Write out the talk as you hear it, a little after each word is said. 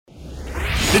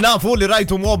Nafu li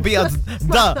rajtu mobbi għad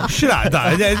da. Xraqda,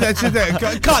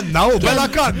 kanna u bella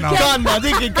kanna. Kanna,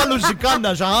 dik kallu xi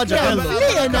kanna xi ħaġa kellu.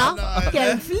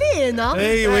 Kemm flina.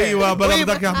 Ejwa, bella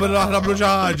dak jaħbel aħrablu xi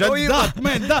ħaġa. Dak,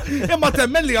 men, da, imma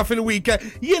temmen li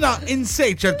fil-weekend jiena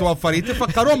insejt ċertu affarijiet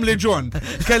ifakkarhom li ġon.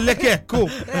 Kellek ekku.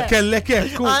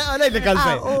 Għalajlek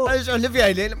għalfej. Li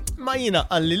fjajli, ma jina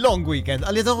għalli long weekend,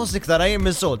 għalli taħos iktar għajim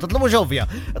mis-sol, tatlu mux ovvja,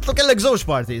 tatlu kellek zoċ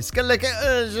parties, kellek,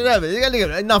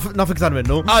 naf iktar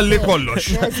minnu. Għalli kollox.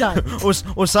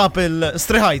 U sap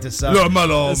il-striħajt issa.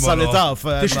 Sali taf.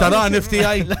 Tixtarani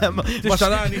ftijaj?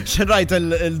 Tixtarani. Xerrajt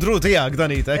il-dru tijak,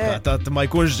 Danita, tat ma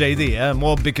jkunx ġejdi,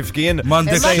 mobbi kif kien.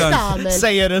 Mandek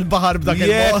sejjer il-bahar b'dak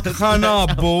il-mod. Jek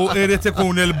ħanabbu irrit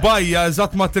ikun il-bajja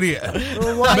eżat ma triq.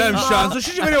 Mem xanzu,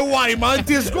 xieġveri wajma,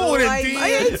 inti zgur inti.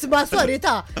 Isma, sorry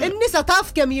ta' in-nisa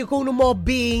taf kemm jikunu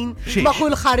mobbin ma'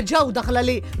 kull ħarġa u daħla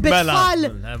li bitfall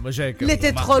li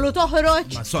tidħol u toħroġ.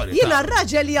 Jiena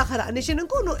r-raġel jaħraqni xin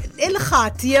nkunu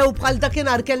il-ħadd jew bħal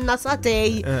dakinhar kellna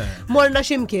satej morna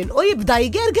x'imkien u jibda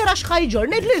jgerger għax ħajġor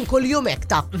nedlin kull jum hekk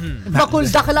ta' ma' kull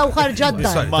daħla u ħarġa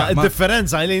d-dar. Ma'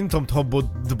 differenza li intom tħobbu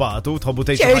dbatu, tħobbu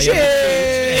tgħixu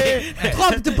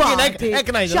tħobb dbati. Ek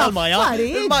ngħidu għal-Maja.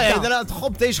 Il-Maja jgħidilha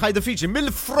tħobb tgħix ħaj diffiċli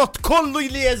mill-frott kollu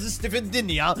li jeżisti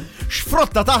fid-dinja.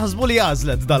 X'frotta taħsbu li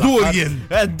għażlet dal. Durjen.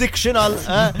 Addictional.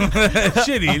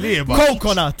 Xiri li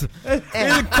Coconut.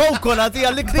 Il-coconut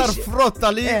hija l-iktar frotta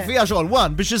li fiha xogħol.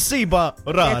 Wan biex issiba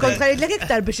rara. Kont ngħidlek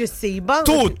iktar biex issiba.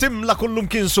 Tu timla kullum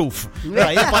kien suf.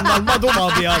 Jibbanna l-maduma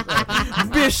bija.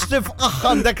 Biex tifqaħ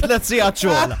għandek tliet sigħat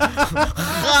xogħol.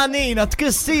 Ħanina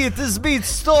tkissiet, tiżbit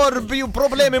storbi u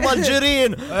problemi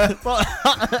mal-ġirien.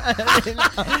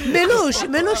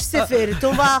 Minux sifirtu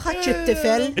ma ħaċċi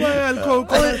t-tifel.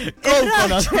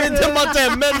 Coconut, inti ma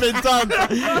temmen minn tant.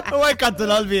 U għek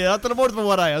għattil għal-bija, għattil mort mu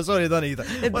waraja, sorry Danita.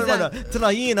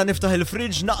 Trajjina niftaħ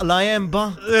il-friġ, naqla jemba.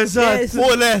 Eżat. U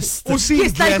lest. U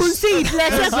seedless. Jista' jkun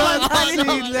seedless.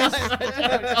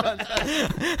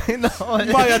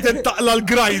 Maja tintaqla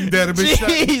l-grinder biex.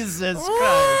 Jesus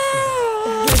Christ.